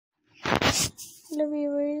Hello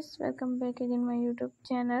viewers, welcome back again my YouTube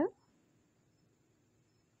channel.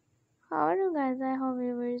 How are you guys? I hope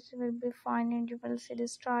viewers will be fine and you will see the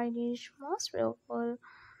stylish, most beautiful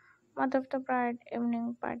month of the bride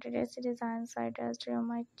evening party dress design site as to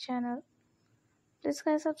my channel. Please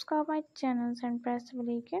guys subscribe my channels and press the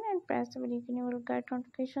bell icon you will get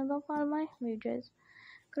notifications of all my videos.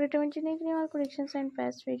 Create unique new collections and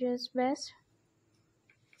best videos best.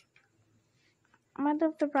 Month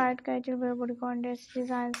of the bride casual wear bodycon dress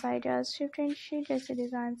design site as shift and sheet dress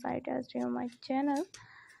design site as to my channel.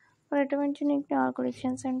 Recommend unique new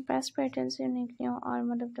collections and best patterns, unique new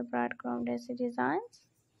armor of the bridegroom dress designs.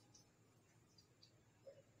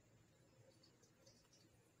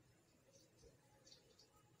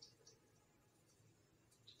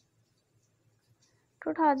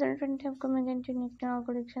 Two 2020 upcoming and unique new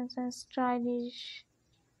collections and stylish,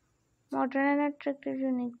 modern and attractive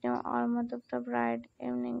unique new armor of the bride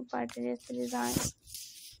evening party dress designs.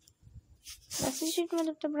 Best treatment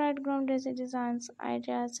of the bridegroom dress designs,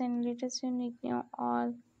 ideas and latest unique new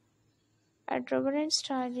all adorable and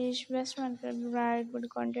stylish best month of the bride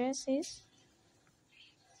bodycon dresses.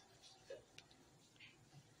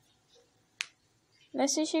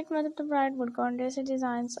 Let's see sheet method of the bride bodycon dress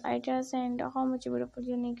designs, ideas and how much beautiful,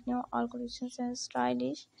 unique, new, all collections and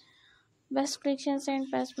stylish. Best collections and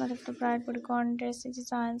best method of the bride bodycon dress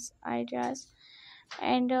designs, ideas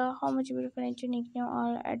and how much beautiful and unique, new,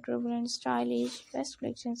 all adorable and stylish. Best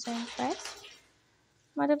collections and best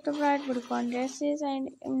method of the bride bodycon dresses and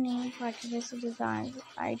evening party dress designs,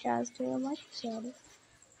 ideas to your much share.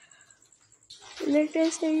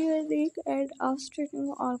 Latest unique and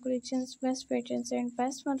outstanding all collections, best patterns and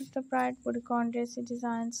best month of the bride bodycon dress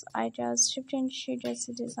designs, ideas, shift and sheet dress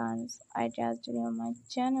designs, ideas to my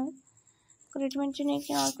channel. Create unique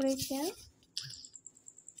in all collections.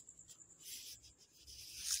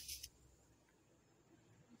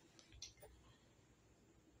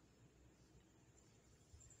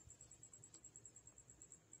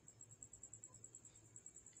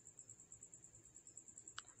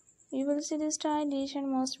 You will see the stylish and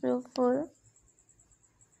most beautiful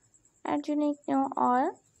and unique new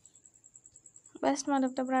all best month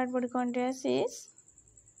of the bride bodycon dresses.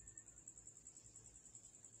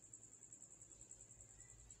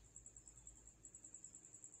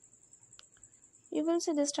 You will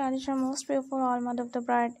see the stylish and most beautiful all month of the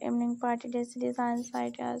bride evening party dress designs,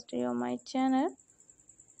 ideas to my channel.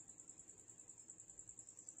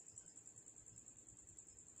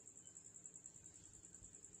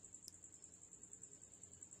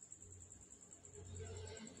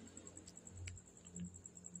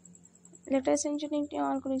 Latest and unique new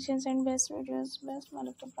all collections and best videos, best month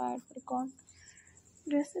of the bride bodycon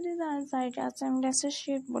dress designs, ideas and dress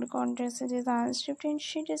sheet bodycon dress designs, shift and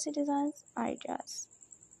sheet dress designs, ideas.